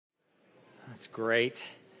It's great.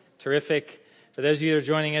 Terrific. For those of you that are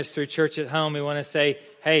joining us through Church at Home, we want to say,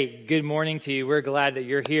 hey, good morning to you. We're glad that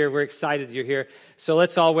you're here. We're excited that you're here. So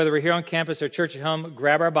let's all, whether we're here on campus or Church at Home,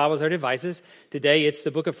 grab our Bibles, our devices. Today, it's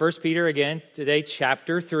the book of 1 Peter again. Today,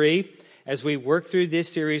 chapter 3, as we work through this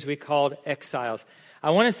series we called Exiles.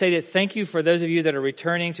 I want to say that thank you for those of you that are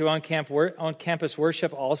returning to on-campus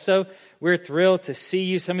worship also. We're thrilled to see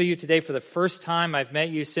you. Some of you today for the first time. I've met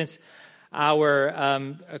you since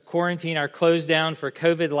our quarantine, our close down for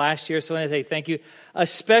COVID last year. So I want to say thank you. A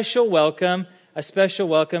special welcome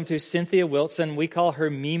to Cynthia Wilson. We call her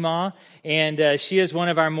Mima, and she is one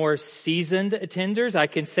of our more seasoned attenders. I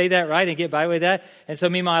can say that right and get by with that. And so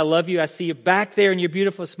Mima, I love you. I see you back there in your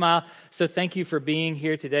beautiful smile. So thank you for being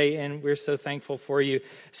here today, and we're so thankful for you.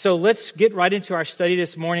 So let's get right into our study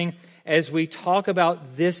this morning as we talk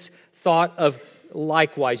about this thought of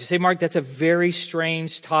likewise. You say, Mark, that's a very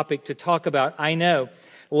strange topic to talk about. I know.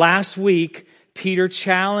 Last week, Peter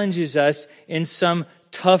challenges us in some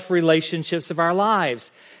tough relationships of our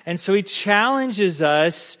lives. And so he challenges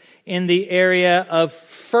us in the area of,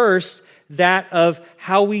 first, that of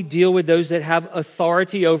how we deal with those that have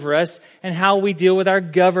authority over us and how we deal with our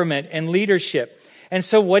government and leadership. And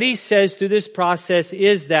so what he says through this process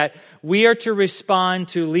is that we are to respond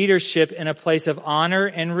to leadership in a place of honor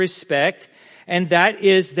and respect. And that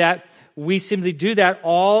is that we simply do that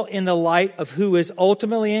all in the light of who is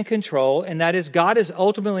ultimately in control, and that is God is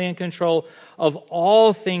ultimately in control of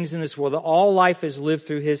all things in this world. All life is lived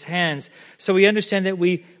through His hands. So we understand that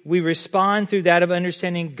we respond through that of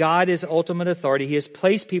understanding God is ultimate authority. He has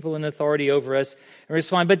placed people in authority over us and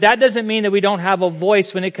respond. But that doesn't mean that we don't have a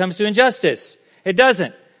voice when it comes to injustice. It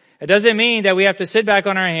doesn't. It doesn't mean that we have to sit back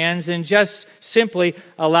on our hands and just simply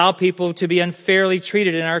allow people to be unfairly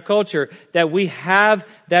treated in our culture, that we have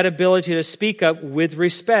that ability to speak up with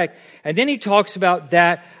respect. And then he talks about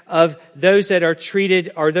that of those that are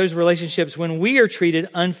treated, or those relationships when we are treated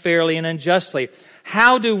unfairly and unjustly.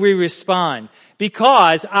 How do we respond?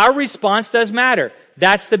 Because our response does matter.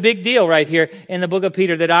 That's the big deal right here in the book of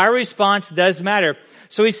Peter, that our response does matter.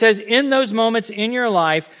 So he says, in those moments in your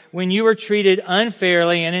life when you are treated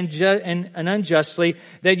unfairly and unjustly,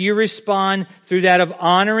 that you respond through that of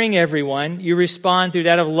honoring everyone. You respond through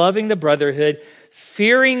that of loving the brotherhood,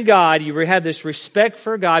 fearing God. You have this respect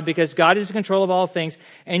for God because God is in control of all things.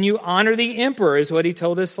 And you honor the emperor is what he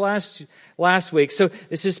told us last week. So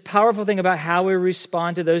this is a powerful thing about how we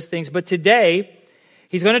respond to those things. But today,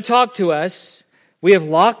 he's going to talk to us. We have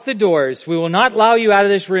locked the doors. We will not allow you out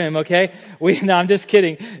of this room, okay? No, I'm just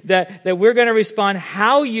kidding. That we're going to respond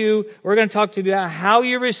we're going to talk to you about how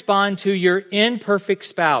you respond to your imperfect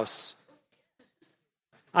spouse.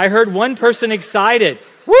 I heard one person excited.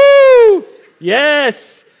 Woo!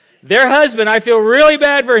 Yes! Their husband, I feel really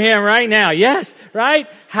bad for him right now. Yes, right?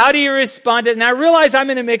 How do you respond to it? And I realize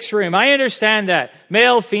I'm in a mixed room. I understand that.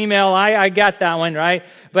 Male, female, I got that one, right?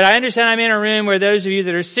 But I understand I'm in a room where those of you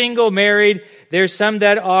that are single, married, there's some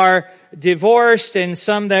that are divorced and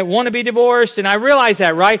some that want to be divorced. And I realize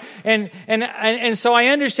that, right? And so I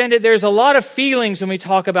understand that there's a lot of feelings when we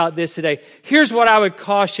talk about this today. Here's what I would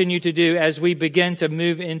caution you to do as we begin to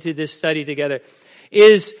move into this study together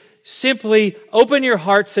is simply open your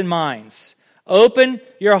hearts and minds. Open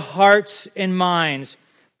your hearts and minds.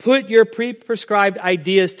 Put your pre-prescribed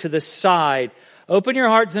ideas to the side. Open your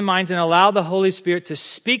hearts and minds and allow the Holy Spirit to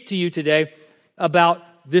speak to you today about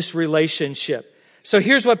this relationship. So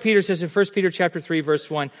here's what Peter says in 1 Peter chapter 3, verse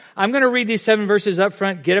 1. I'm going to read these 7 verses up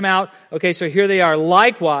front. Get them out. Okay, so here they are.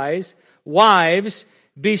 Likewise, wives,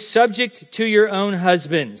 be subject to your own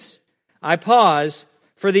husbands. I pause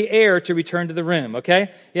for the heir to return to the room,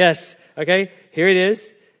 okay? Yes, okay, here it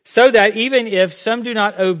is. So that even if some do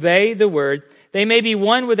not obey the word, they may be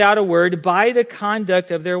won without a word by the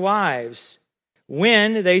conduct of their wives.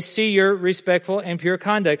 When they see your respectful and pure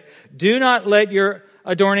conduct, do not let your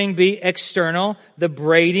adorning be external, the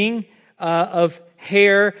braiding of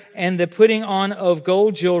hair and the putting on of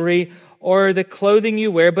gold jewelry or the clothing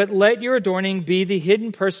you wear, but let your adorning be the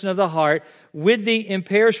hidden person of the heart with the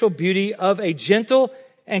imperishable beauty of a gentle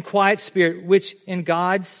and quiet spirit, which in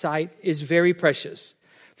God's sight is very precious.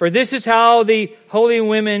 For this is how the holy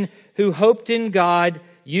women who hoped in God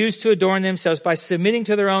used to adorn themselves, by submitting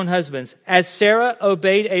to their own husbands. As Sarah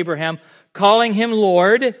obeyed Abraham, calling him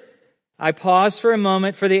Lord. I pause for a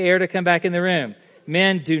moment for the heir to come back in the room.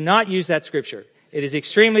 Men, do not use that scripture. It is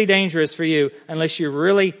extremely dangerous for you unless you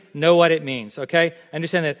really know what it means, okay?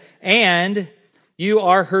 Understand that. And you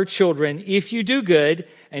are her children if you do good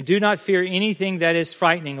and do not fear anything that is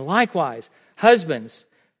frightening. Likewise, husbands,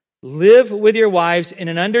 live with your wives in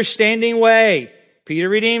an understanding way. Peter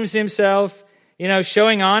redeems himself.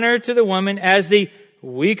 showing honor to the woman as the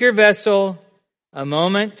weaker vessel, a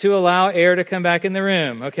moment to allow air to come back in the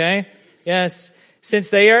room, okay? Yes, since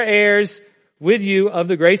they are heirs with you of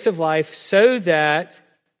the grace of life, so that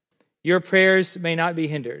your prayers may not be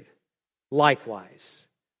hindered. Likewise.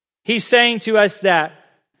 He's saying to us that,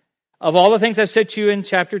 of all the things I've said to you in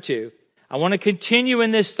chapter 2, I want to continue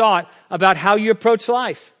in this thought about how you approach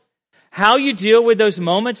life. How you deal with those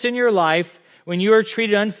moments in your life when you are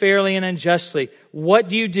treated unfairly and unjustly. What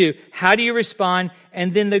do you do? How do you respond?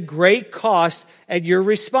 And then the great cost at your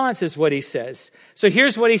response is what he says. So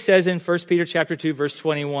here's what he says in 1 Peter chapter 2, verse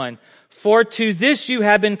 21. For to this you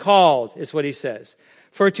have been called, is what he says.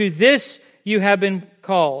 For to this you have been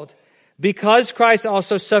called, because Christ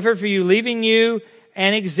also suffered for you, leaving you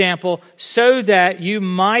an example, so that you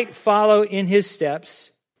might follow in his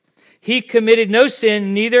steps. He committed no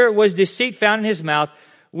sin, neither was deceit found in his mouth.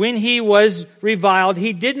 When he was reviled,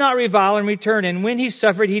 he did not revile in return. And when he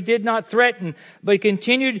suffered, he did not threaten, but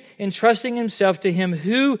continued entrusting himself to him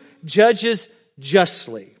who judges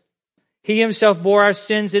justly. He himself bore our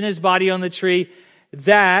sins in his body on the tree,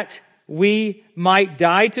 that we might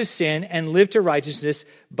die to sin and live to righteousness.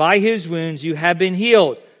 By his wounds you have been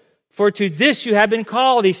healed. For to this you have been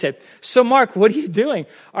called, he said. So Mark, what are you doing?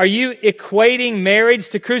 Are you equating marriage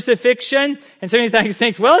to crucifixion? And somebody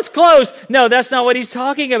thinks, well, it's close. No, that's not what he's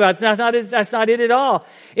talking about. That's not it at all.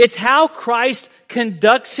 It's how Christ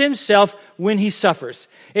conducts himself when he suffers.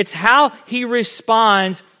 It's how he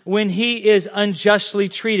responds when he is unjustly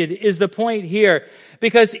treated, is the point here.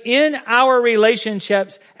 Because in our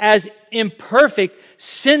relationships as imperfect,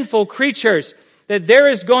 sinful creatures, that there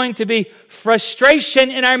is going to be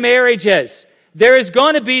frustration in our marriages. There is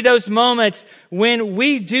going to be those moments when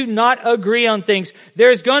we do not agree on things.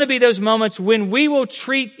 There's going to be those moments when we will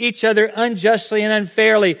treat each other unjustly and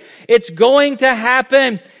unfairly. It's going to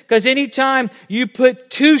happen because anytime you put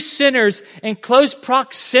two sinners in close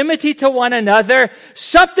proximity to one another,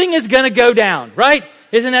 something is going to go down, right?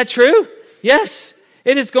 Isn't that true? Yes,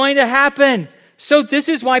 it is going to happen. So this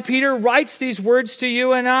is why Peter writes these words to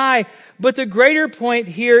you and I. But the greater point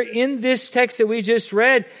here in this text that we just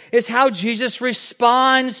read is how Jesus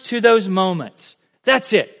responds to those moments.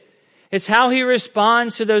 That's it. It's how he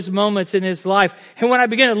responds to those moments in his life. And when I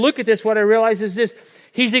begin to look at this, what I realize is this.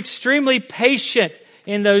 He's extremely patient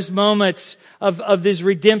in those moments of this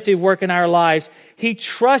redemptive work in our lives. He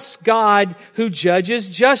trusts God who judges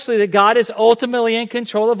justly, that God is ultimately in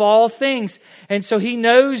control of all things. And so he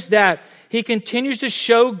knows that. He continues to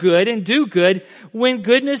show good and do good when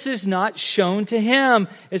goodness is not shown to him,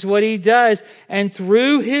 is what he does. And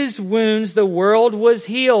through his wounds, the world was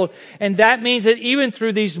healed. And that means that even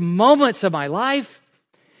through these moments of my life,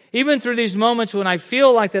 even through these moments when I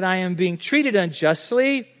feel like that I am being treated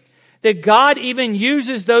unjustly, that God even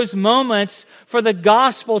uses those moments for the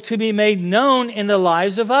gospel to be made known in the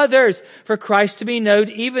lives of others, for Christ to be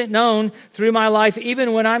known through my life,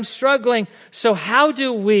 even when I'm struggling. So how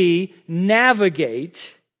do we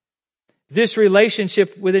navigate this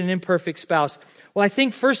relationship with an imperfect spouse? Well, I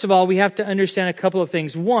think first of all, we have to understand a couple of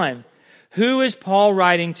things. One, who is Paul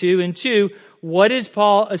writing to? And two, what is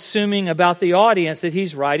Paul assuming about the audience that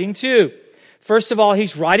he's writing to? First of all,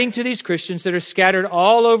 he's writing to these Christians that are scattered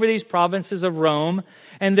all over these provinces of Rome,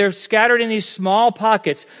 and they're scattered in these small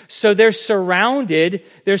pockets. So they're surrounded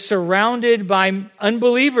by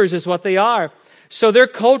unbelievers is what they are. So their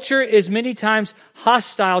culture is many times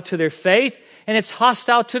hostile to their faith, and it's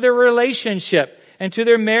hostile to their relationship and to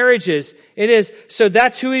their marriages. It is. So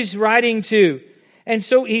that's who he's writing to. And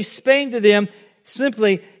so he's saying to them,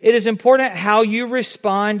 simply, it is important how you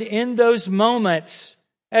respond in those moments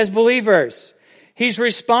as believers. He's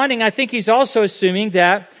responding. I think he's also assuming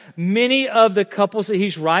that many of the couples that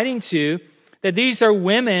he's writing to, that these are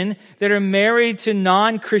women that are married to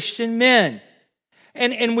non-Christian men.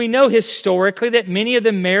 And we know historically that many of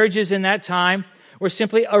the marriages in that time were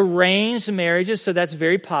simply arranged marriages, so that's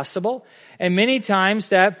very possible. And many times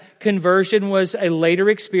that conversion was a later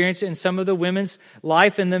experience in some of the women's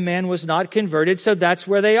life, and the man was not converted, so that's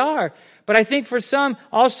where they are. But I think for some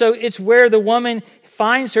also it's where the woman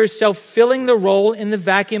finds herself filling the role in the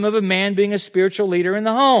vacuum of a man being a spiritual leader in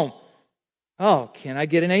the home. Oh, can I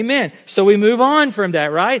get an amen? So we move on from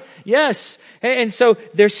that, right? Yes. And so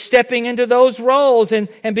they're stepping into those roles. And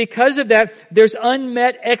because of that, there's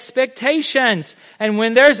unmet expectations. And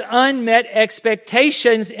when there's unmet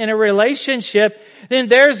expectations in a relationship, then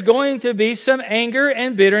there's going to be some anger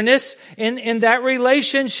and bitterness in that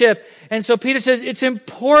relationship. And so Peter says it's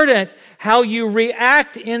important how you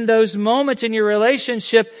react in those moments in your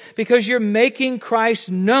relationship because you're making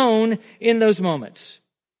Christ known in those moments.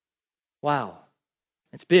 Wow.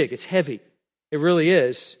 It's big. It's heavy. It really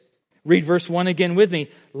is. Read verse 1 again with me.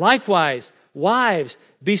 Likewise, wives,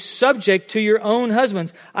 be subject to your own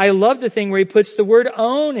husbands. I love the thing where he puts the word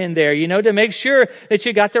own in there, to make sure that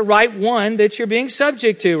you got the right one that you're being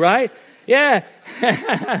subject to, right? Yeah.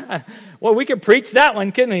 Well, we could preach that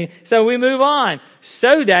one, couldn't we? So we move on.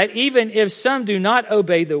 So that even if some do not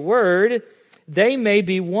obey the word, they may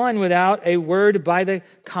be won without a word by the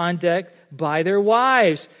conduct by their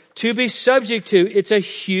wives. To be subject to, it's a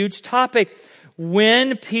huge topic.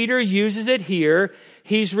 When Peter uses it here,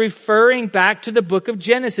 he's referring back to the book of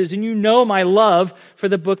Genesis. And you know my love for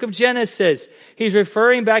the book of Genesis. He's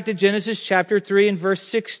referring back to Genesis chapter 3 and verse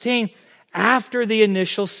 16. After the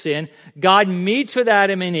initial sin, God meets with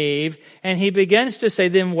Adam and Eve, and he begins to say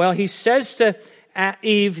then, he says to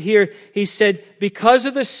Eve here, he said, because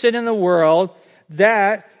of the sin in the world,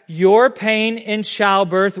 that your pain in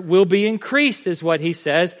childbirth will be increased, is what he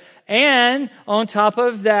says. And on top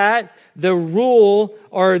of that, the rule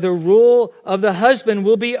of the husband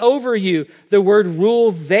will be over you. The word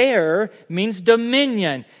rule there means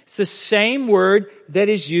dominion. It's the same word that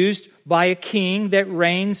is used by a king that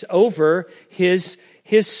reigns over his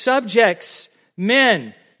subjects.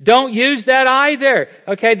 Men, don't use that either.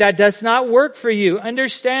 Okay, that does not work for you.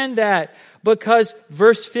 Understand that. Because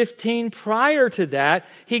verse 15 prior to that,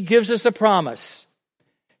 he gives us a promise.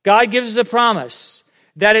 God gives us a promise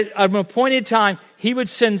that at an appointed time, he would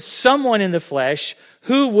send someone in the flesh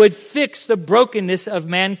who would fix the brokenness of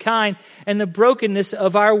mankind and the brokenness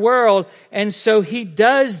of our world. And so he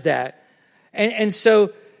does that. And so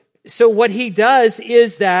what he does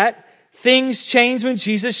is that things change when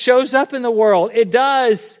Jesus shows up in the world. It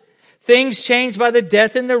does. Things change by the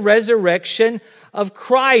death and the resurrection of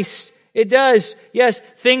Christ. It does. Yes,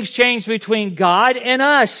 things change between God and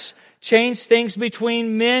us. Things change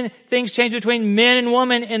between men and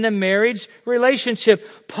women in the marriage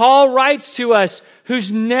relationship. Paul writes to us,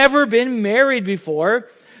 who's never been married before,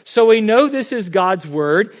 so we know this is God's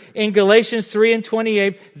word. In Galatians 3 and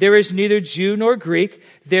 28, there is neither Jew nor Greek,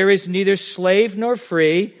 there is neither slave nor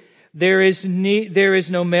free, there is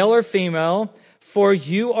no male or female, for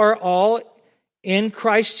you are all in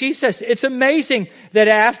Christ Jesus. It's amazing that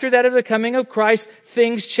after that of the coming of Christ,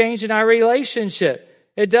 things change in our relationship.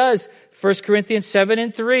 It does. 1 Corinthians 7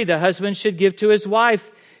 and 3, the husband should give to his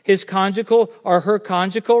wife his conjugal or her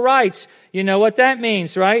conjugal rights. You know what that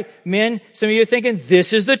means, right? Men, some of you are thinking,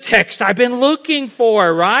 this is the text I've been looking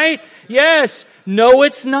for, right? Yes. No,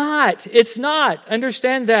 it's not. It's not.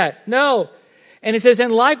 Understand that. No. And it says,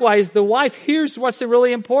 and likewise, the wife, here's what's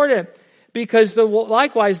really important. Because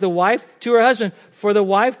likewise, the wife to her husband, for the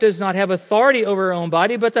wife does not have authority over her own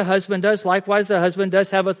body, but the husband does. Likewise, the husband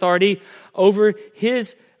does have authority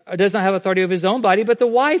does not have authority over his own body, but the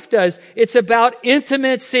wife does. It's about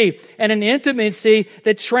intimacy, and an intimacy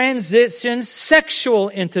that transitions sexual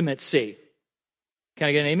intimacy. Can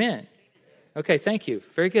I get an amen? Okay, thank you.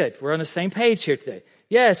 Very good. We're on the same page here today.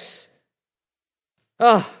 Yes.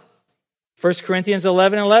 1 Corinthians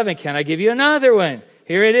 11:11. Can I give you another one?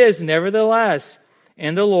 Here it is. Nevertheless,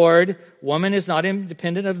 in the Lord, woman is not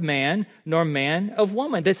independent of man, nor man of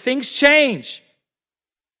woman. That things change.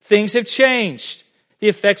 Things have changed. The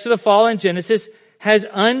effects of the fall in Genesis has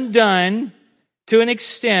undone, to an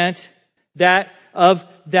extent, that of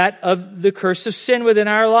the curse of sin within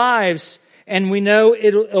our lives. And we know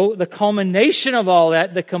the culmination of all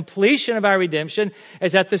that, the completion of our redemption,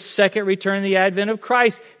 is at the second return, the advent of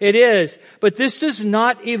Christ. It is. But this does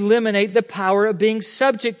not eliminate the power of being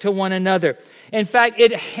subject to one another. In fact,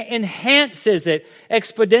 it enhances it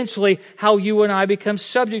exponentially how you and I become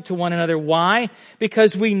subject to one another. Why?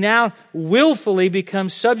 Because we now willfully become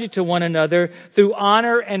subject to one another through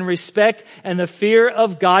honor and respect and the fear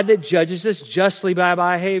of God that judges us justly by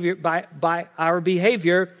our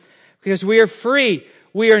behavior. Because we are free.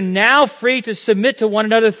 We are now free to submit to one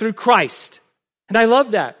another through Christ. And I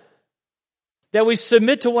love that. That we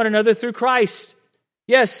submit to one another through Christ.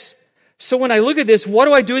 Yes. So when I look at this, what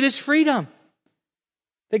do I do with this freedom?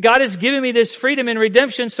 That God has given me this freedom in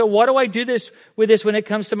redemption, so what do I do with this when it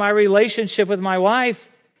comes to my relationship with my wife?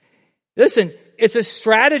 Listen, it's a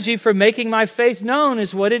strategy for making my faith known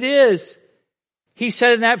is what it is. He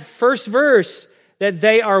said in that first verse that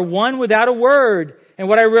they are one without a word. And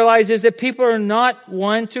what I realize is that people are not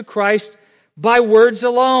one to Christ by words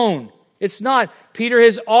alone. It's not. Peter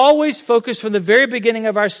has always focused from the very beginning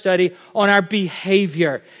of our study on our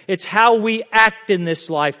behavior. It's how we act in this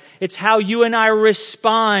life. It's how you and I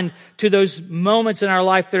respond to those moments in our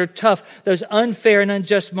life that are tough, those unfair and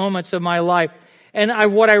unjust moments of my life. And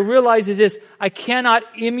what I realize is this: I cannot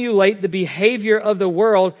emulate the behavior of the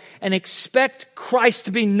world and expect Christ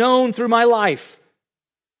to be known through my life.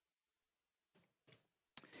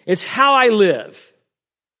 It's how I live.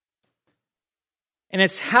 And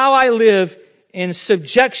it's how I live in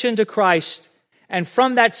subjection to Christ. And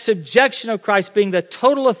from that subjection of Christ being the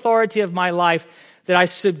total authority of my life, that I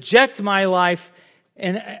subject my life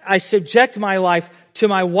to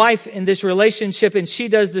my wife in this relationship, and she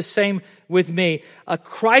does the same with me. A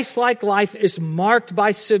Christ-like life is marked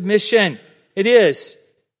by submission. It is.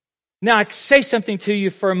 Now, I say something to you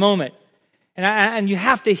for a moment, and you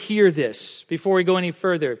have to hear this before we go any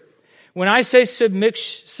further. When I say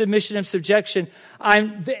submission and subjection,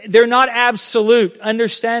 they're not absolute.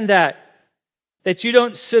 Understand that. That you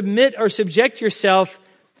don't submit or subject yourself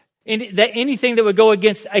in anything that would go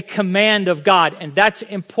against a command of God. And that's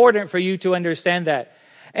important for you to understand that.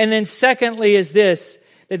 And then secondly is this,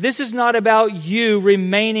 that this is not about you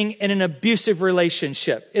remaining in an abusive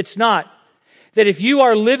relationship. It's not. That if you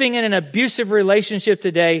are living in an abusive relationship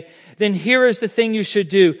today, then here is the thing you should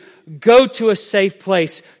do. Go to a safe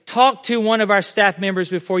place. Talk to one of our staff members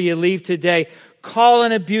before you leave today. Call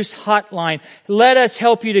an abuse hotline. Let us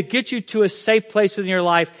help you to get you to a safe place in your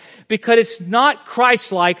life, because it's not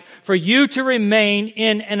Christ-like for you to remain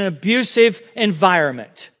in an abusive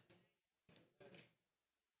environment.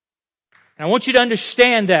 And I want you to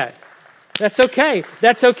understand that. That's okay.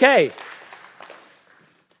 That's okay.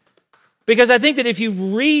 Because I think that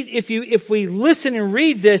if we listen and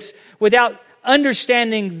read this without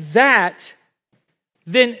understanding that,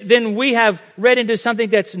 then we have read into something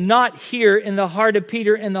that's not here in the heart of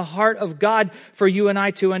Peter, in the heart of God for you and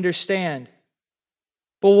I to understand.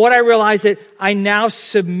 But what I realize that I now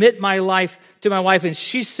submit my life to my wife, and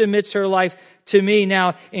she submits her life to me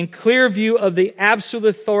now in clear view of the absolute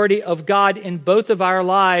authority of God in both of our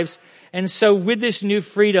lives. And so with this new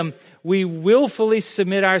freedom, we willfully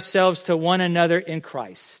submit ourselves to one another in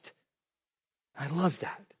Christ. I love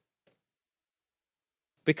that.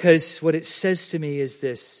 Because what it says to me is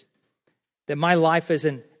this, that my life as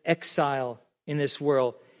an exile in this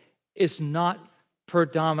world is not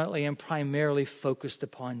predominantly and primarily focused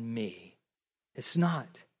upon me. It's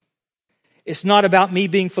not. It's not about me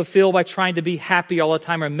being fulfilled by trying to be happy all the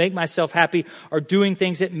time or make myself happy or doing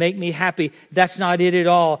things that make me happy. That's not it at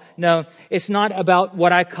all. No, it's not about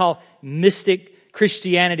what I call mystic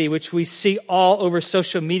Christianity, which we see all over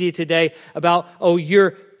social media today about, oh,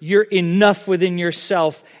 you're enough within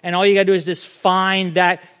yourself, and all you got to do is just find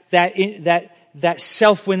that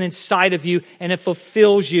self within inside of you, and it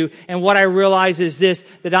fulfills you. And what I realize is this,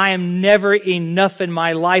 that I am never enough in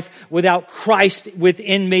my life without Christ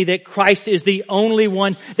within me, that Christ is the only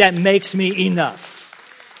one that makes me enough.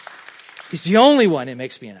 He's the only one that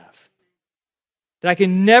makes me enough. That I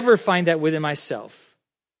can never find that within myself.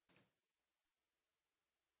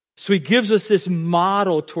 So he gives us this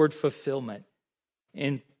model toward fulfillment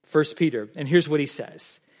in 1 Peter. And here's what he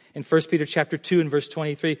says. In 1 Peter chapter 2 and verse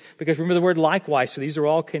 23, because remember the word likewise, so these are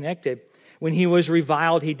all connected. When he was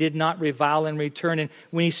reviled, he did not revile in return. And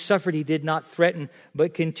when he suffered, he did not threaten,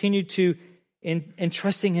 but continued to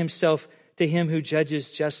entrusting himself to him who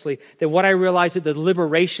judges justly. That what I realize that the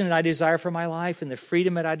liberation that I desire for my life and the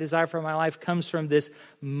freedom that I desire for my life comes from this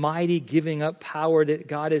mighty giving up power that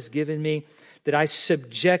God has given me. That I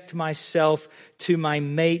subject myself to my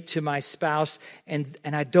mate, to my spouse, and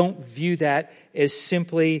I don't view that as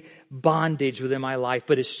simply bondage within my life,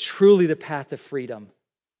 but it's truly the path of freedom.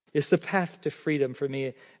 It's the path to freedom for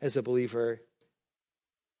me as a believer.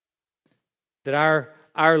 That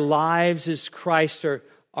our lives as Christ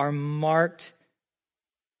are marked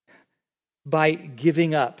by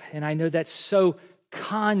giving up. And I know that's so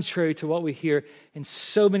contrary to what we hear in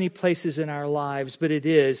so many places in our lives, but it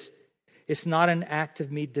is. It's not an act of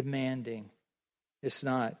me demanding. It's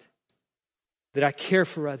not. That I care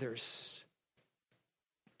for others.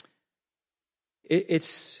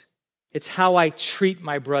 It's how I treat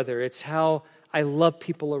my brother. It's how I love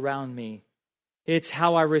people around me. It's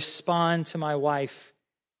how I respond to my wife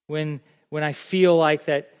when I feel like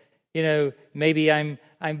that, maybe I'm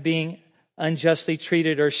being unjustly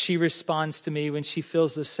treated, or she responds to me when she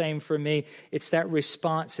feels the same for me. It's that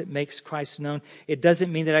response that makes Christ known. It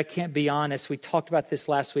doesn't mean that I can't be honest. We talked about this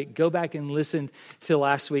last week. Go back and listen to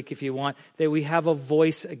last week if you want. That we have a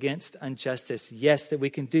voice against injustice. Yes, that we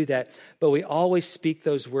can do that. But we always speak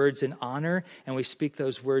those words in honor, and we speak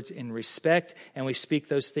those words in respect, and we speak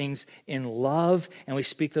those things in love, and we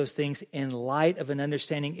speak those things in light of an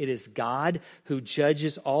understanding it is God who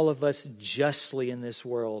judges all of us justly in this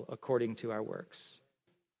world according to our works.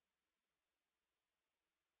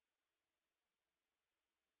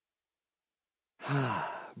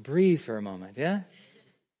 Breathe for a moment, yeah?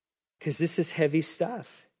 Because this is heavy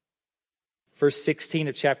stuff. Verse 16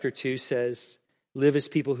 of chapter 2 says, live as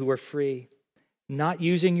people who are free, not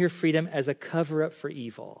using your freedom as a cover-up for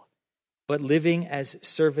evil, but living as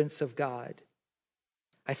servants of God.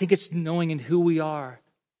 I think it's knowing in who we are.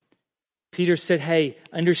 Peter said, hey,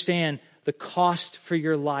 understand the cost for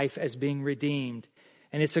your life as being redeemed.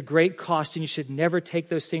 And it's a great cost, and you should never take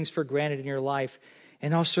those things for granted in your life.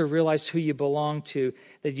 And also realize who you belong to,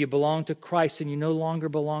 that you belong to Christ and you no longer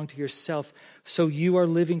belong to yourself. So you are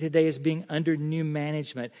living today as being under new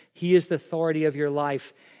management. He is the authority of your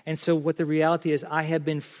life. And so what the reality is, I have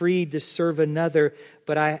been freed to serve another,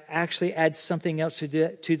 but I actually add something else to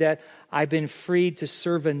that. I've been freed to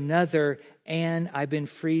serve another, and I've been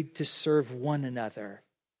freed to serve one another.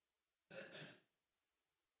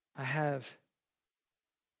 I have.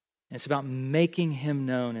 And it's about making Him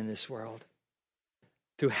known in this world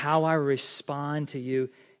through how I respond to you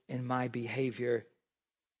in my behavior.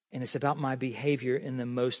 And it's about my behavior in the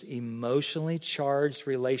most emotionally charged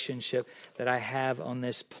relationship that I have on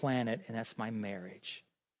this planet, and that's my marriage.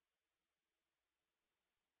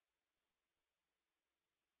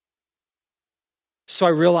 So I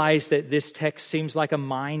realize that this text seems like a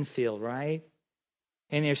minefield, right?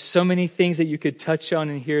 And there's so many things that you could touch on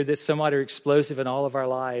in here that somewhat are explosive in all of our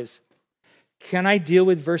lives. Can I deal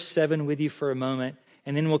with verse 7 with you for a moment?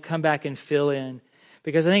 And then we'll come back and fill in.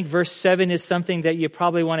 Because I think verse 7 is something that you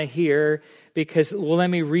probably want to hear. Because, well, let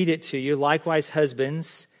me read it to you. Likewise,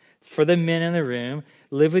 husbands, for the men in the room,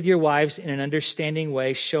 live with your wives in an understanding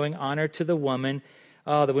way, showing honor to the woman.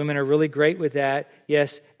 Oh, the women are really great with that.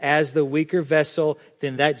 Yes, as the weaker vessel,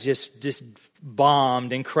 then that just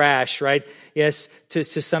bombed and crashed, right? Yes, to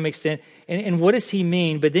some extent. And what does he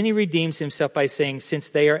mean? But then he redeems himself by saying, since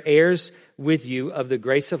they are heirs with you of the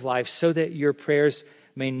grace of life, so that your prayers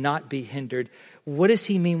may not be hindered. What does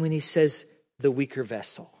he mean when he says the weaker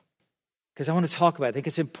vessel? Because I want to talk about it. I think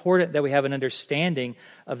it's important that we have an understanding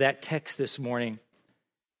of that text this morning.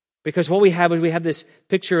 Because what we have is we have this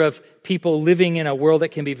picture of people living in a world that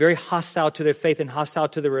can be very hostile to their faith and hostile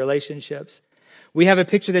to their relationships. We have a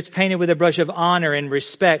picture that's painted with a brush of honor and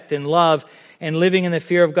respect and love and living in the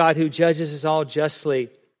fear of God who judges us all justly.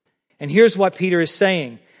 And here's what Peter is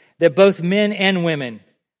saying, that both men and women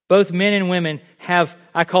have,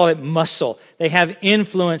 I call it muscle. They have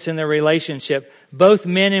influence in their relationship. Both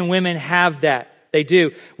men and women have that. They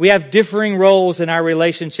do. We have differing roles in our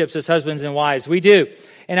relationships as husbands and wives. We do.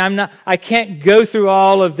 And I can't go through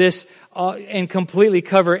all of this and completely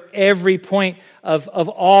cover every point of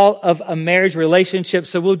all of a marriage relationship.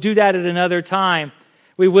 So we'll do that at another time.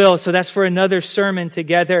 We will. So that's for another sermon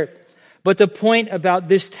together. But the point about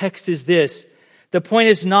this text is this. The point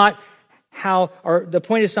is not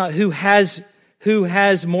who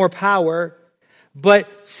has more power, but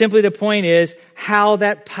simply the point is how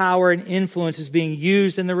that power and influence is being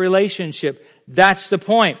used in the relationship. That's the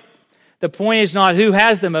point. The point is not who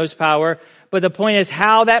has the most power, but the point is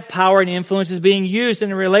how that power and influence is being used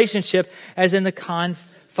in a relationship, as in the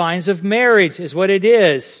confines of marriage, is what it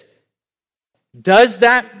is. Does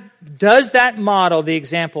that model the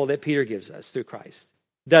example that Peter gives us through Christ?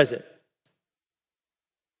 Does it?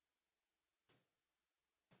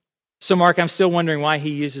 So, Mark, I'm still wondering why he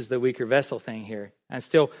uses the weaker vessel thing here. I'm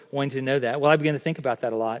still wanting to know that. Well, I began to think about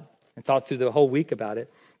that a lot and thought through the whole week about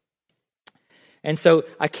it. And so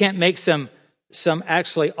I can't make some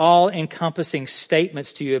actually all-encompassing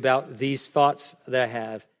statements to you about these thoughts that I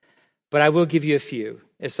have, but I will give you a few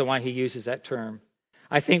as to why he uses that term.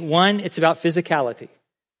 I think, one, it's about physicality.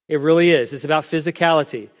 It really is. It's about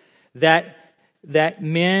physicality. That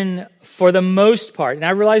men, for the most part, and I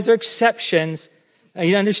realize there are exceptions.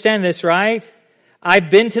 You understand this, right? I've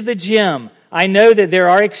been to the gym. I know that there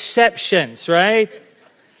are exceptions, right?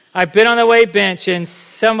 I've been on the weight bench and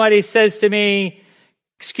somebody says to me,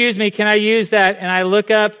 "Excuse me, can I use that?" And I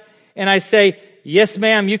look up and I say, "Yes,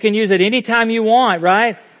 ma'am, you can use it anytime you want,"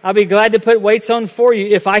 right? I'll be glad to put weights on for you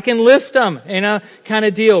if I can lift them, kind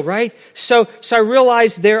of deal, right? So I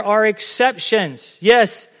realize there are exceptions,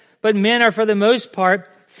 yes, but men are for the most part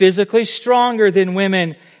physically stronger than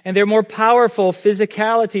women. And they're more powerful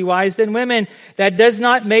physicality-wise than women. That does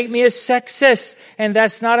not make me a sexist. And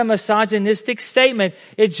that's not a misogynistic statement.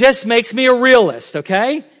 It just makes me a realist,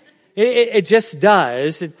 okay? It just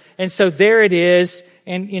does. And so there it is.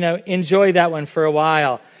 And, enjoy that one for a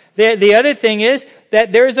while. The other thing is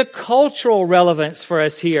that there is a cultural relevance for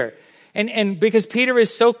us here. And because Peter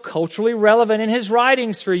is so culturally relevant in his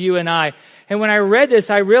writings for you and I. And when I read this,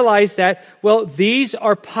 I realized that, these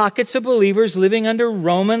are pockets of believers living under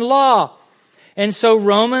Roman law. And so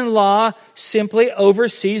Roman law simply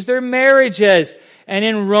oversees their marriages. And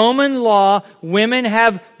in Roman law, women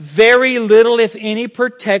have very little, if any,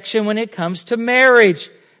 protection when it comes to marriage.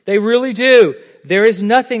 They really do. There is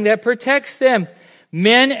nothing that protects them.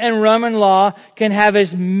 Men in Roman law can have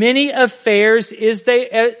as many affairs as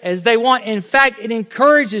they want. In fact, it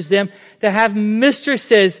encourages them to have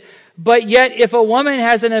mistresses. But yet, if a woman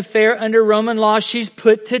has an affair under Roman law, she's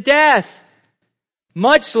put to death.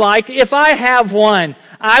 Much like if I have one,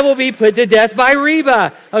 I will be put to death by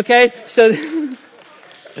Reba. Okay, so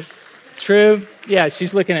true. Yeah,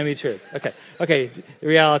 she's looking at me. True. Okay. The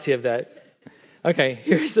reality of that. Okay,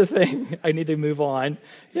 here's the thing. I need to move on.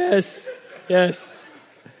 Yes.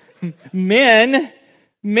 Men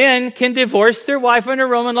can divorce their wife under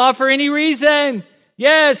Roman law for any reason.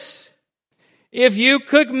 Yes. If you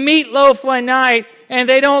cook meatloaf one night and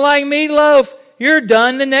they don't like meatloaf, you're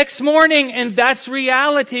done the next morning. And that's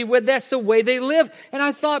reality. That's the way they live. And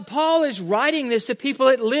I thought Paul is writing this to people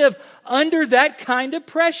that live under that kind of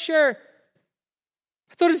pressure.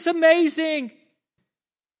 I thought it's amazing.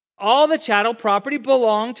 All the chattel property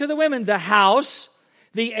belonged to the women. The house,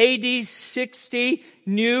 the AD 60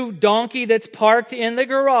 new donkey that's parked in the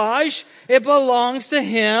garage, it belongs to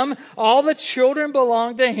him. All the children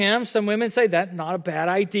belong to him. Some women say that's not a bad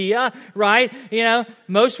idea, right?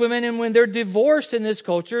 Most women, and when they're divorced in this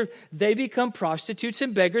culture, they become prostitutes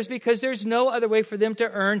and beggars because there's no other way for them to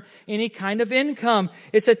earn any kind of income.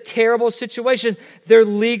 It's a terrible situation. They're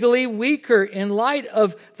legally weaker in light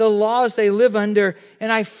of the laws they live under.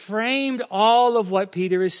 And I framed all of what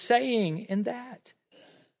Peter is saying in that.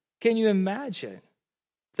 Can you imagine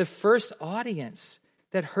the first audience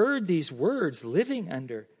that heard these words living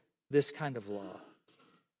under this kind of law?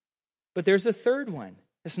 But there's a third one.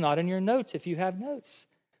 It's not in your notes if you have notes.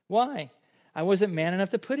 Why? I wasn't man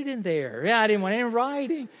enough to put it in there. Yeah, I didn't want it in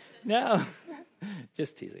writing. No,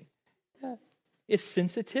 just teasing. Yeah. It's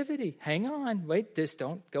sensitivity. Hang on. Wait, just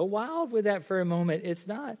don't go wild with that for a moment. It's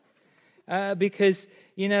not. Because,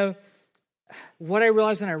 what I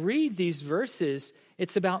realize when I read these verses,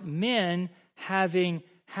 it's about men having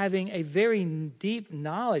a very deep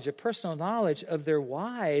knowledge, a personal knowledge of their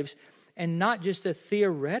wives, and not just a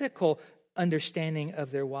theoretical understanding of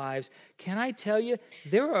their wives. Can I tell you,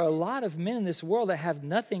 there are a lot of men in this world that have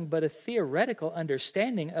nothing but a theoretical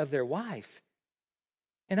understanding of their wife.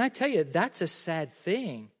 And I tell you, that's a sad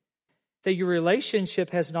thing, that your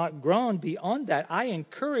relationship has not grown beyond that. I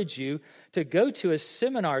encourage you to go to a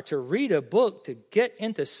seminar, to read a book, to get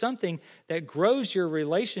into something that grows your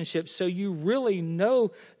relationship so you really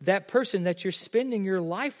know that person that you're spending your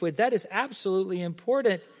life with. That is absolutely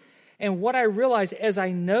important. And what I realize as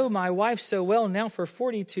I know my wife so well now for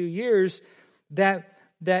 42 years, that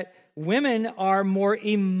women are more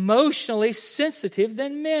emotionally sensitive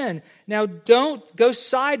than men. Now, don't go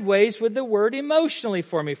sideways with the word emotionally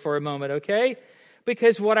for me for a moment, okay?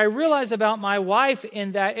 Because what I realize about my wife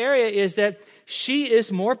in that area is that she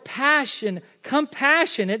is more compassionate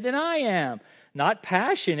than I am. Not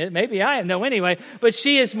passionate, maybe I am, no, anyway, but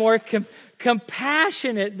she is more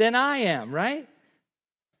compassionate than I am, right?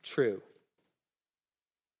 True.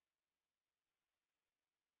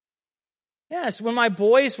 Yes, when my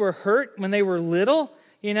boys were hurt when they were little,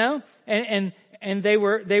 and they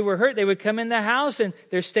were hurt, they would come in the house and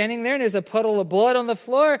they're standing there and there's a puddle of blood on the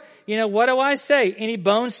floor. What do I say? Any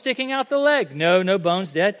bones sticking out the leg? No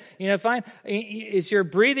bones, dead. Fine. Is your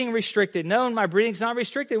breathing restricted? No, my breathing's not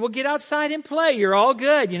restricted. Well, get outside and play. You're all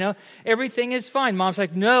good. Everything is fine. Mom's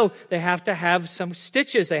like, no, they have to have some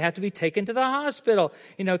stitches. They have to be taken to the hospital,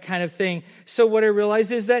 kind of thing. So what I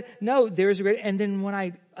realized is that, no, there's a great, and then when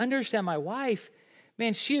I understand my wife,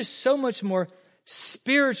 man, she is so much more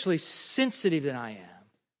spiritually sensitive than I am.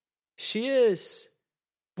 She is.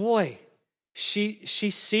 Boy, she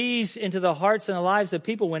sees into the hearts and the lives of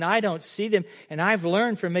people when I don't see them. And I've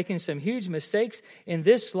learned from making some huge mistakes in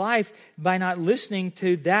this life by not listening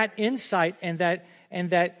to that insight and that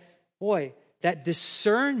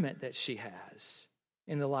discernment that she has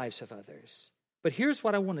in the lives of others. But here's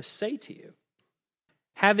what I want to say to you.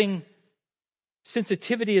 Having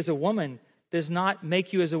sensitivity as a woman does not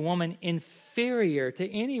make you as a woman inferior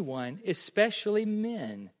to anyone, especially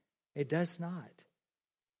men. It does not.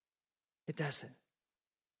 It doesn't.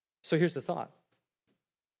 So here's the thought.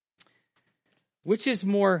 Which is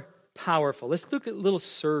more powerful? Let's look at a little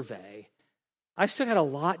survey. I've still got a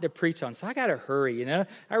lot to preach on, so I got to hurry,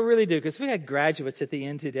 I really do, because we had graduates at the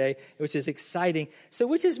end today, which is exciting. So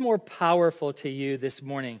which is more powerful to you this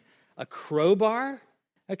morning? A crowbar,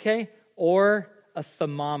 okay, or a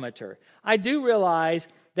thermometer? I do realize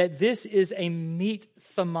that this is a meat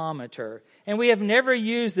thermometer, and we have never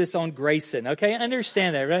used this on Grayson, okay?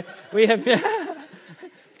 Understand that, right? We have,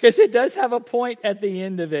 because it does have a point at the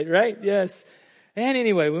end of it, right? Yes. And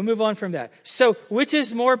anyway, we'll move on from that. So, which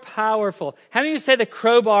is more powerful? How many of you say the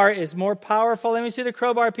crowbar is more powerful? Let me see the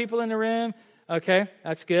crowbar people in the room. Okay,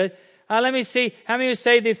 that's good. Let me see. How many would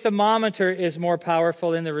say the thermometer is more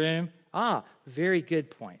powerful in the room? Very good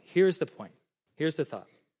point. Here's the point. Here's the thought.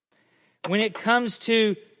 When it comes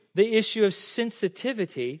to the issue of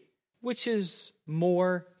sensitivity, which is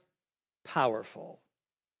more powerful?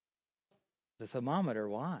 The thermometer.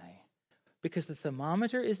 Why? Because the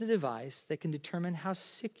thermometer is the device that can determine how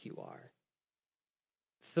sick you are.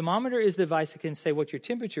 The thermometer is the device that can say what your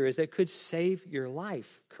temperature is that could save your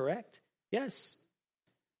life, correct? Yes.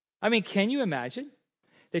 I mean, can you imagine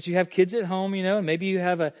that you have kids at home, and maybe you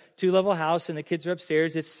have a 2-level house and the kids are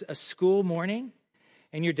upstairs. It's a school morning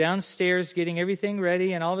and you're downstairs getting everything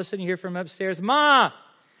ready, and all of a sudden you hear from upstairs, "Ma,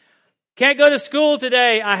 can't go to school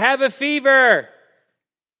today. I have a fever."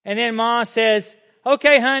 And then Ma says,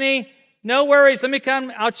 "Okay, honey, no worries. Let me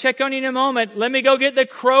come. I'll check on you in a moment. Let me go get the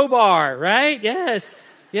crowbar," right?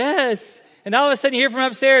 Yes. And all of a sudden you hear from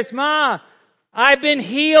upstairs, "Ma, I've been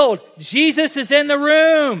healed. Jesus is in the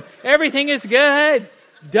room. Everything is good.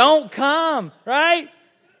 Don't come," right?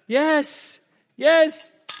 Yes.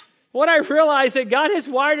 What I realize that God has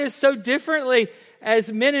wired us so differently as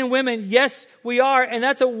men and women. Yes, we are, and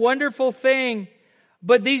that's a wonderful thing.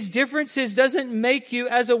 But these differences doesn't make you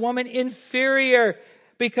as a woman inferior,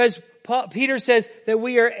 because Peter says that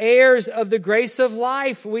we are heirs of the grace of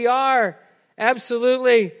life. We are.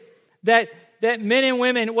 Absolutely. That men and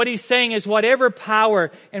women, what he's saying is whatever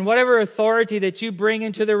power and whatever authority that you bring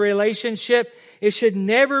into the relationship, it should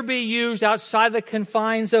never be used outside the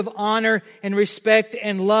confines of honor and respect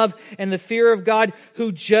and love and the fear of God,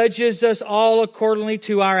 who judges us all accordingly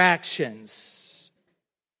to our actions.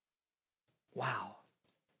 Wow.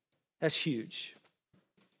 That's huge.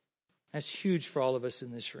 That's huge for all of us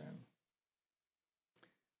in this room.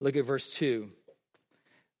 Look at verse 2.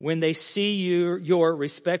 When they see your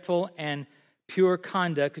respectful and pure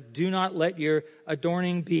conduct, do not let your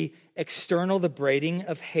adorning be external, the braiding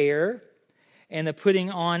of hair and the putting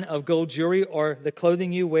on of gold jewelry or the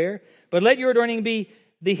clothing you wear, but let your adorning be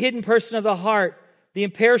the hidden person of the heart, the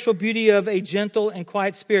imperishable beauty of a gentle and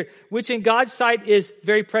quiet spirit, which in God's sight is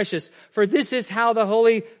very precious. For this is how the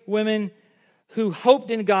holy women who hoped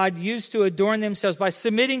in God used to adorn themselves, by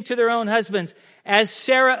submitting to their own husbands, as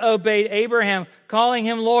Sarah obeyed Abraham, calling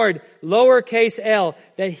him Lord, lowercase l,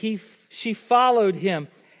 that she followed him.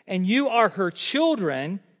 And you are her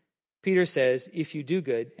children, Peter says, if you do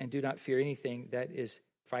good and do not fear anything that is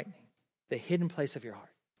frightening. The hidden place of your heart.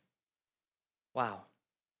 Wow.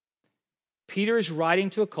 Peter is writing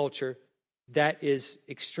to a culture that is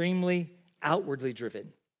extremely outwardly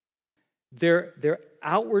driven. They're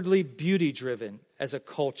outwardly beauty driven as a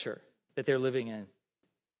culture that they're living in.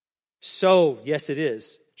 So, yes, it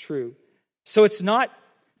is true. So it's not,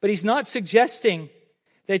 but he's not suggesting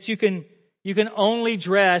that you can only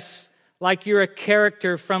dress like you're a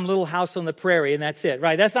character from Little House on the Prairie and that's it,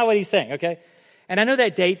 right? That's not what he's saying, okay? And I know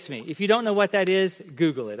that dates me. If you don't know what that is,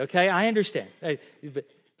 Google it, okay? I understand. But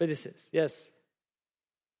this is, yes.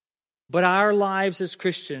 But our lives as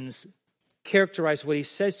Christians characterize what he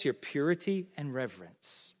says here, purity and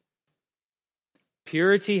reverence.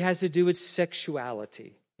 Purity has to do with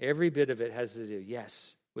sexuality. Every bit of it has to do,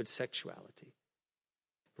 yes, with sexuality.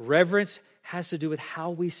 Reverence has to do with how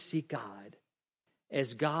we see God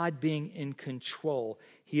as God being in control.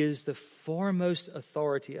 He is the foremost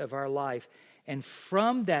authority of our life. And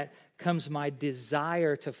from that comes my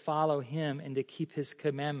desire to follow him and to keep his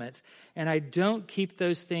commandments. And I don't keep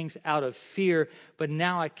those things out of fear, but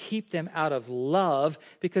now I keep them out of love,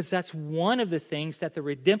 because that's one of the things that the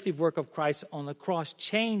redemptive work of Christ on the cross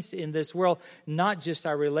changed in this world. Not just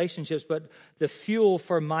our relationships, but the fuel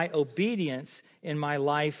for my obedience in my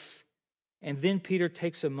life. And then Peter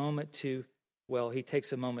takes a moment to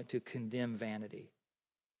condemn vanity.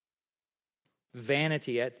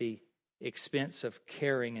 Vanity at the expense of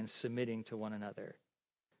caring and submitting to one another.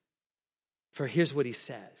 For here's what he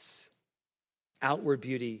says. Outward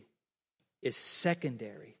beauty is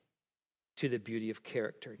secondary to the beauty of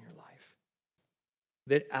character in your life.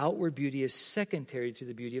 That outward beauty is secondary to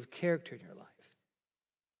the beauty of character in your life.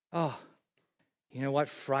 Oh, you know what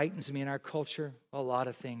frightens me in our culture? A lot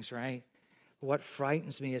of things, right? What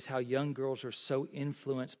frightens me is how young girls are so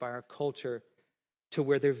influenced by our culture to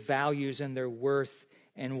where their values and their worth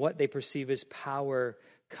and what they perceive as power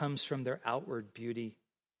comes from their outward beauty.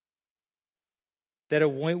 That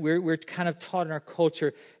we're kind of taught in our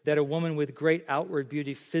culture that a woman with great outward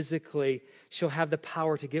beauty physically, she'll have the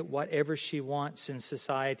power to get whatever she wants in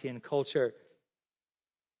society and culture.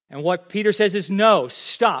 And what Peter says is, no,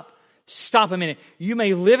 stop. Stop a minute. You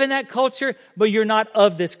may live in that culture, but you're not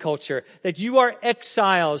of this culture. That you are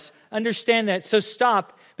exiles. Understand that. So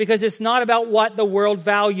stop. because it's not about what the world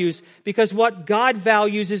values, because what God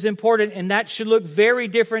values is important, and that should look very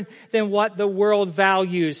different than what the world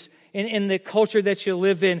values in the culture that you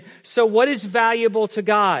live in. So what is valuable to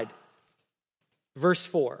God? Verse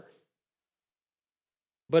 4.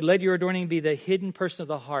 But let your adorning be the hidden person of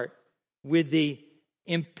the heart with the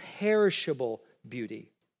imperishable beauty,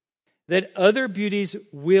 that other beauties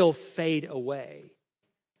will fade away,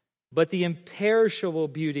 but the imperishable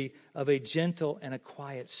beauty of a gentle and a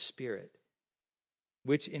quiet spirit,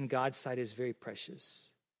 which in God's sight is very precious.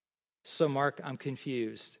 So, Mark, I'm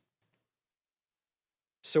confused.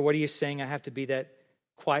 So what are you saying? I have to be that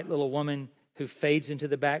quiet little woman who fades into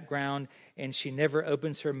the background and she never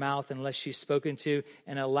opens her mouth unless she's spoken to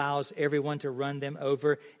and allows everyone to run them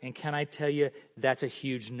over? And can I tell you, that's a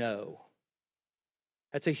huge no.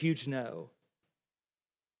 That's a huge no.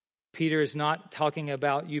 Peter is not talking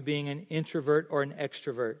about you being an introvert or an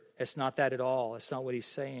extrovert. It's not that at all. It's not what he's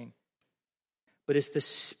saying. But it's the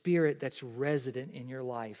Spirit that's resident in your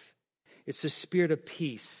life. It's the spirit of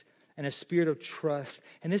peace and a spirit of trust.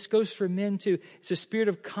 And this goes for men too. It's a spirit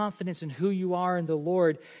of confidence in who you are in the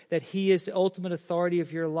Lord, that He is the ultimate authority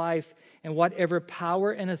of your life, and whatever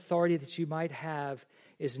power and authority that you might have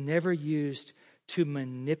is never used to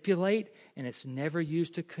manipulate, and it's never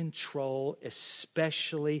used to control,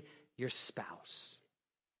 especially your spouse.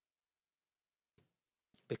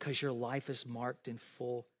 Because your life is marked in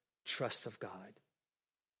full trust of God.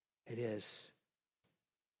 It is.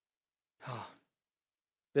 Oh.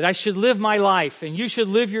 That I should live my life, and you should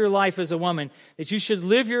live your life as a woman, that you should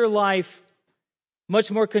live your life much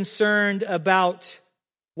more concerned about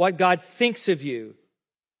what God thinks of you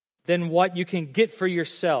than what you can get for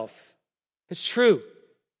yourself. It's true.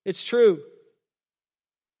 It's true.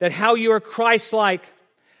 That how you are Christ-like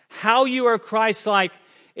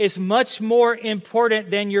is much more important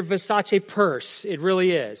than your Versace purse. It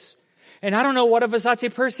really is. And I don't know what a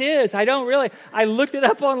Versace purse is. I looked it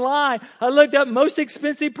up online. I looked up most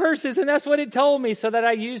expensive purses, and that's what it told me, so that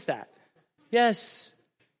I use that. Yes.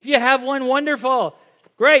 If you have one, wonderful.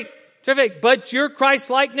 Great. Terrific. But your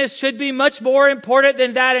Christ-likeness should be much more important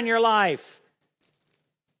than that in your life,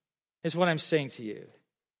 is what I'm saying to you.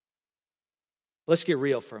 Let's get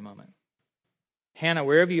real for a moment. Hannah,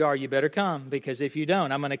 wherever you are, you better come, because if you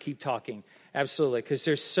don't, I'm going to keep talking. Absolutely, because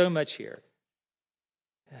there's so much here.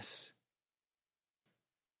 Yes.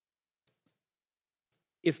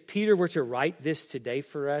 If Peter were to write this today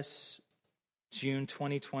for us, June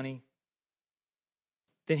 2020,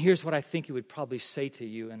 then here's what I think he would probably say to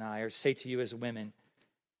you and I, or say to you as women.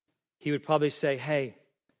 He would probably say, hey,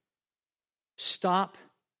 stop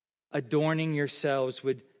adorning yourselves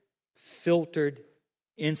with filtered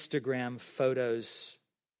Instagram photos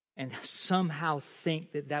and somehow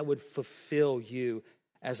think that that would fulfill you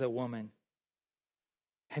as a woman.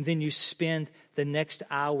 And then you spend the next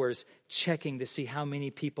hours checking to see how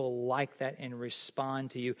many people like that and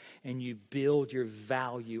respond to you, and you build your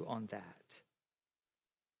value on that.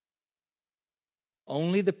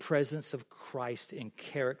 Only the presence of Christ in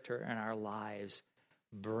character in our lives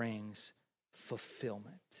brings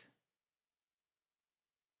fulfillment.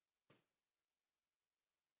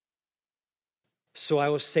 So I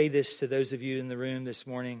will say this to those of you in the room this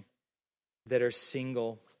morning that are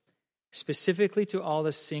single, specifically to all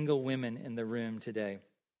the single women in the room today.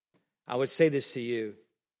 I would say this to you.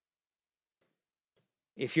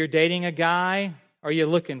 If you're dating a guy, or you're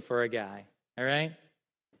looking for a guy, all right?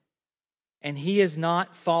 And he has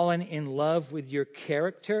not fallen in love with your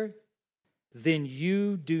character, then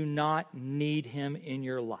you do not need him in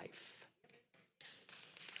your life.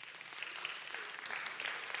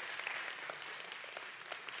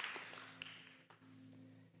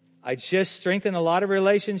 I just strengthened a lot of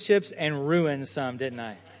relationships and ruined some, didn't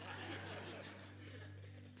I?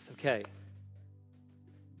 It's okay.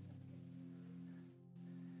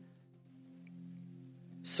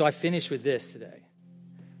 So I finish with this today.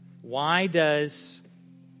 Why does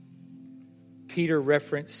Peter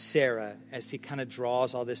reference Sarah as he kind of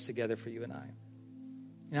draws all this together for you and I?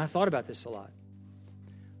 And I thought about this a lot.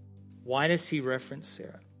 Why does he reference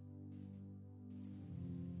Sarah?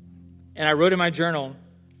 And I wrote in my journal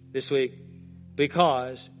this week,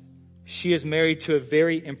 because she is married to a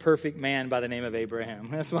very imperfect man by the name of Abraham.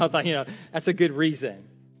 That's why I thought, that's a good reason.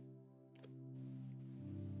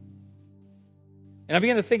 And I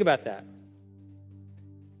began to think about that.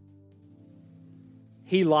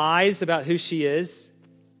 He lies about who she is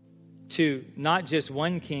to not just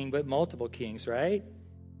one king, but multiple kings, right?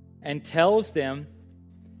 And tells them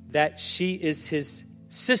that she is his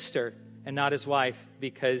sister and not his wife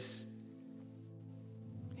because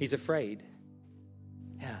he's afraid.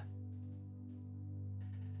 Yeah.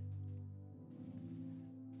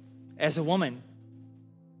 As a woman,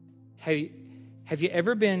 have you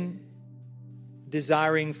ever been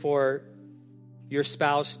desiring for your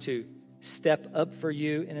spouse to step up for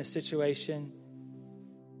you in a situation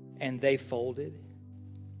and they folded?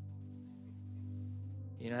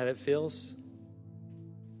 You know how that feels?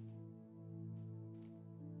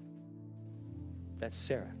 That's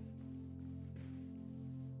Sarah.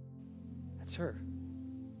 That's her.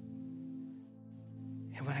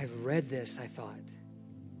 And when I read this, I thought,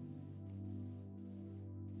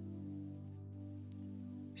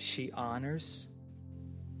 she honors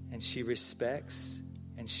and she respects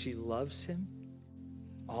and she loves him,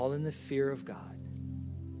 all in the fear of God.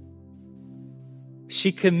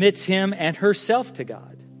 She commits him and herself to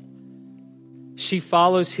God. She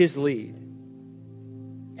follows his lead.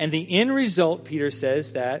 And the end result, Peter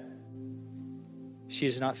says, that she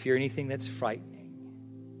does not fear anything that's frightening,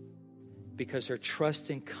 because her trust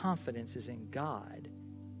and confidence is in God.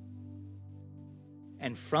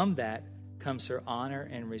 And from that comes her honor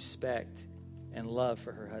and respect and love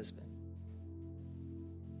for her husband,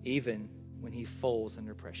 even when he folds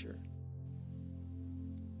under pressure.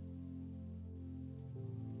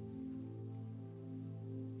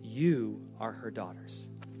 You are her daughters.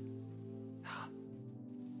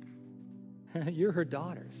 You're her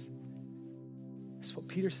daughters. That's what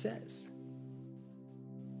Peter says.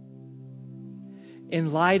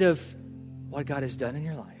 In light of what God has done in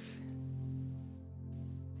your life,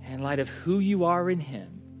 in light of who you are in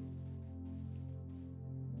him,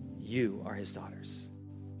 you are his daughters.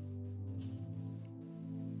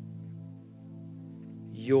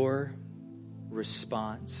 Your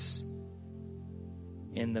response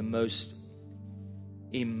in the most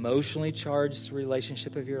emotionally charged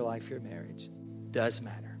relationship of your life, your marriage, does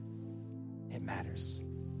matter. It matters.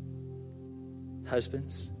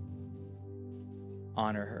 Husbands,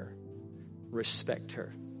 honor her, respect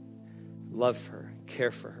her, love her,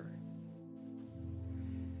 care for her.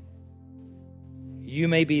 You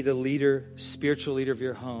may be the leader, spiritual leader of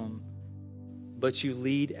your home, but you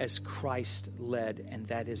lead as Christ led, and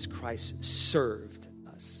that is Christ served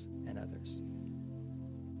us and others.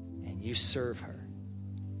 And you serve her.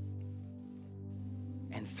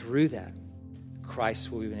 And through that,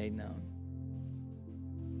 Christ will be made known.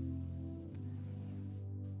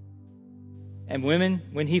 And women,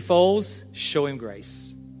 when he folds, show him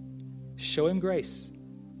grace. Show him grace.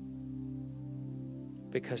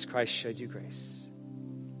 Because Christ showed you grace.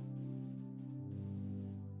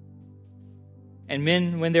 And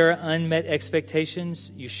men, when there are unmet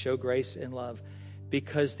expectations, you show grace and love.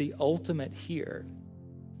 Because the ultimate here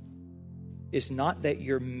is not that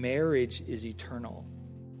your marriage is eternal,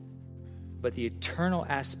 but the eternal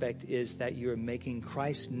aspect is that you are making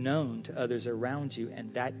Christ known to others around you,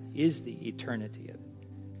 and that is the eternity of it.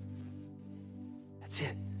 That's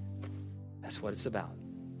it. That's what it's about.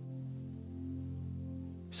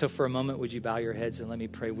 So for a moment, would you bow your heads and let me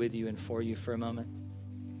pray with you and for you for a moment?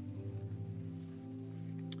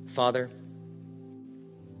 Father,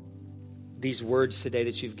 these words today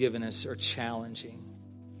that you've given us are challenging.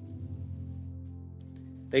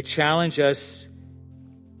 They challenge us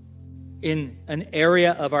in an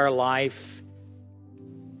area of our life,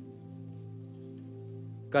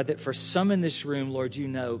 God, that for some in this room, Lord, you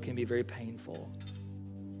know can be very painful.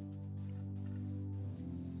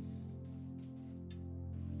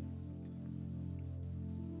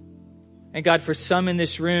 And God, for some in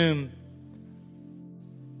this room,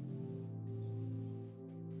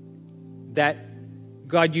 that,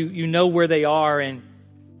 God, you know where they are and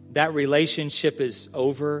that relationship is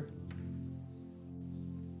over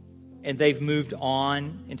and they've moved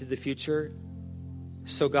on into the future.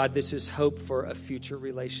 So, God, this is hope for a future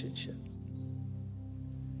relationship.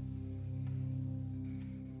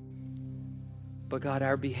 But, God,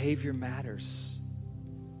 our behavior matters.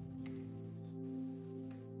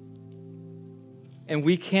 And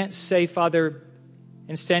we can't say, Father,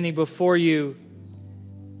 in standing before you,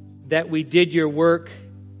 that we did your work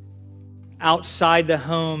outside the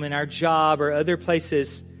home, in our job or other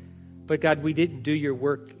places. But, God, we didn't do your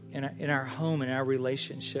work in our home, in our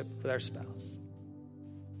relationship with our spouse.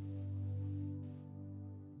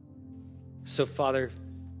 So, Father,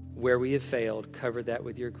 where we have failed, cover that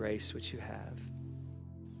with your grace, which you have.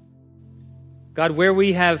 God, where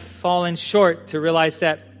we have fallen short, to realize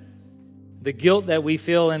that the guilt that we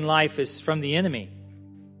feel in life is from the enemy.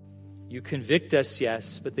 You convict us,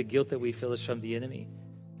 yes, but the guilt that we feel is from the enemy.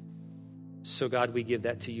 So, God, we give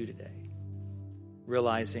that to you today,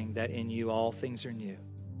 realizing that in you all things are new.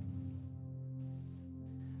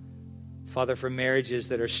 Father, for marriages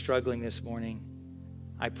that are struggling this morning,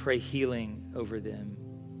 I pray healing over them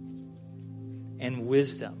and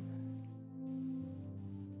wisdom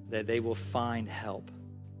that they will find help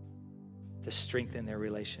to strengthen their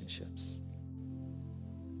relationships.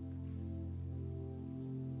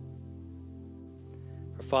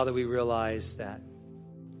 For Father, we realize that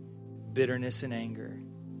bitterness and anger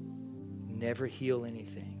never heal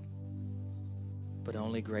anything, but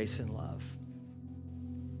only grace and love.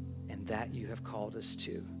 And that you have called us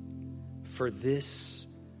to. For this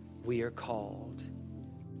we are called,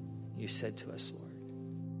 you said to us, Lord.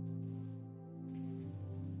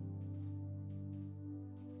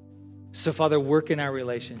 So, Father, work in our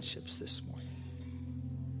relationships this morning.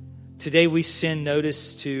 Today we send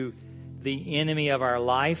notice to the enemy of our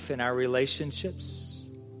life and our relationships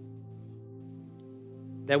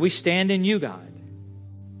that we stand in you, God.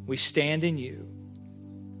 We stand in you.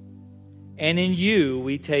 And in you,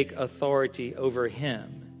 we take authority over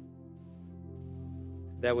him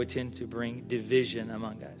that would tend to bring division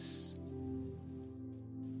among us.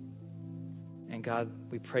 And God,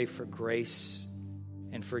 we pray for grace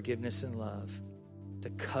and forgiveness and love to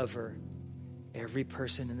cover every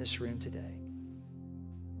person in this room today.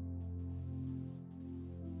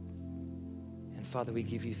 And Father, we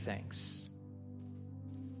give you thanks.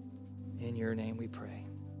 In your name we pray.